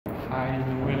Hi,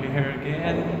 Willie here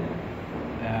again.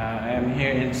 I am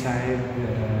here inside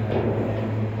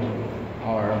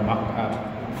our mock-up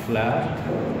flat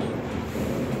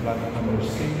number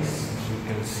 6. As you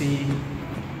can see,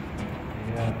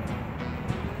 yeah,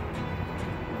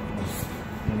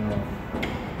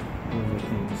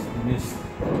 everything's missed.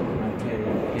 Right here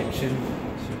in the kitchen,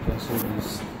 as you can see,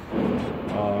 this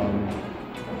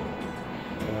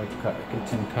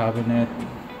kitchen cabinet.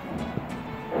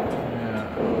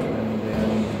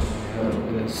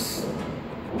 This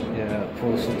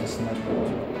faucet is not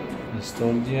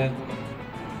installed yet.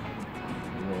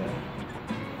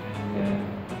 And then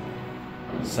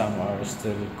some are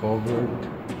still covered,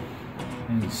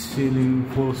 and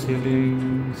full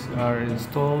ceilings are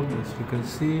installed, as you can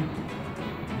see,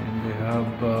 and they have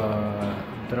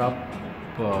drop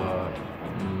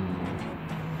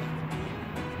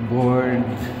board,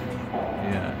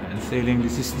 and ceiling.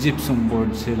 This is gypsum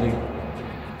board ceiling.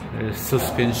 There's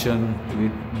suspension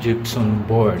with gypsum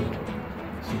board,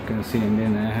 as you can see. And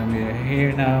then I have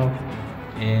here now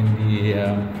in the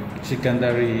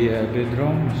secondary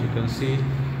bedroom. As you can see,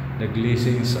 the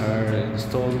glazings are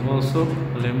installed also,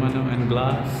 aluminum and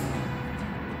glass.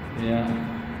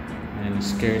 And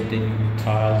skirting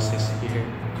tiles is here.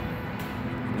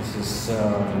 This is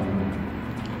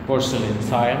porcelain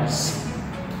tiles.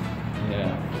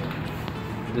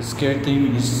 The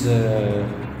skirting is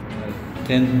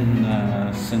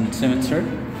 10 centimeter.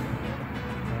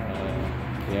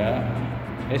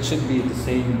 It should be the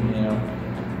same,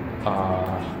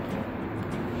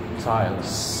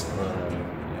 tiles.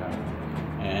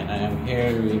 And I am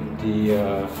here with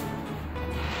the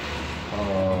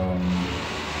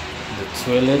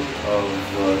toilet of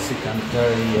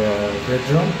secondary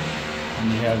bedroom, and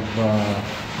we have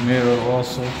mirror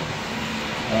also.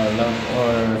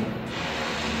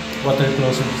 Water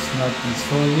closet is not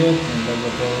installed yet, and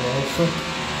lavatory also.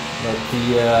 But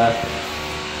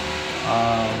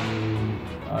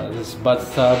this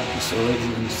bathtub is already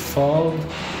installed.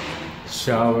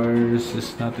 Showers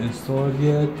is not installed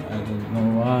yet. I don't know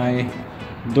why.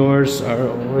 Doors are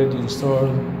already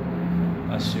installed,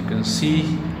 as you can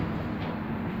see.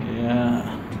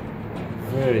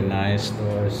 Very nice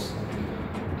doors,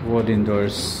 wooden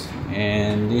doors.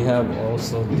 And they have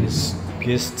also this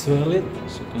guest toilet,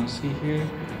 as you can see here.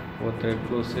 Water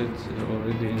closet is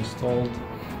already installed.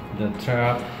 The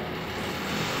trap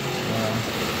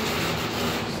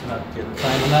is not yet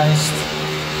finalized.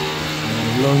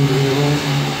 And laundry room,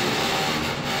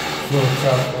 floor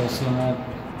trap also not.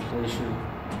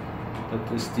 That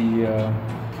is the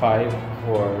pipe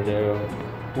for the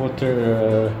water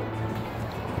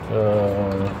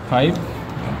pipe.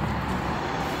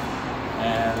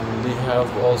 And they have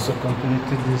also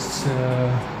completed this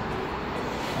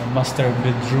master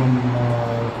bedroom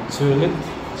toilet.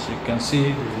 As you can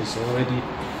see, there is already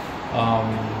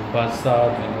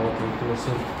bathtub and water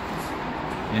closet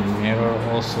and mirror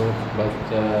also, but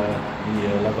the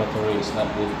lavatory is not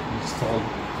yet installed,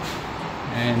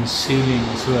 and ceiling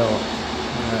as well.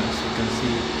 As you can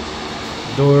see,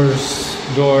 door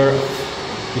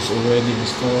is already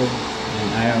installed, and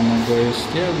ironmonger is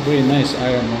very nice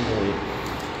ironmonger.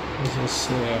 This is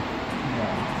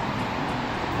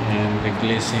and the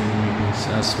glazing is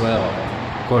as well,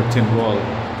 curtain wall.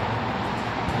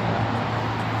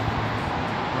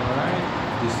 Alright,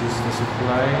 this is the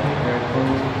supply, aircon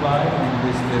supply, and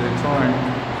this is the return,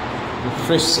 the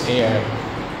fresh air.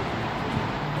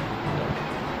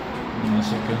 And as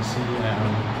you can see,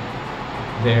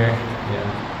 there,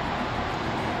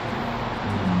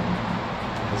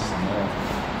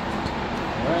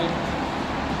 Alright.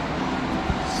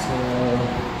 So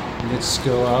let's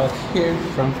go out here,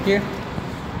 from here.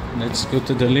 Let's go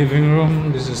to the living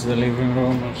room. This is the living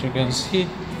room, as you can see.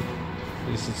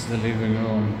 This is the living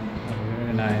room.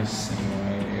 Very nice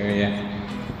area.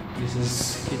 This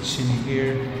is kitchen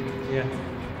here.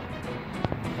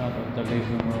 Front of the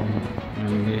living room.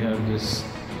 And we have this,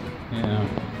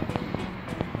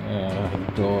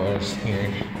 doors here.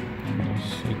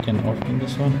 You can open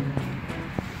this one.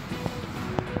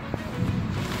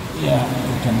 You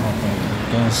can open it.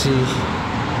 You can see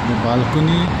the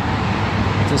balcony.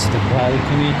 This is the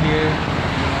balcony here.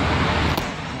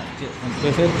 Not yet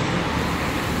completed.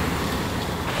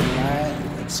 Alright,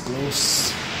 let's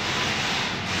close.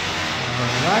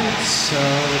 Alright, so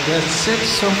that's it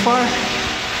so far.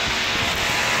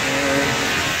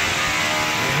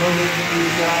 I hope you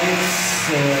guys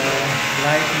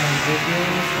like my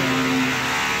videos, and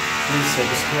please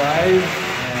subscribe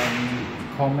and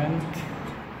comment.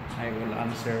 I will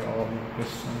answer all your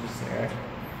questions there.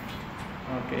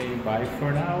 Okay, bye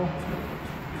for now.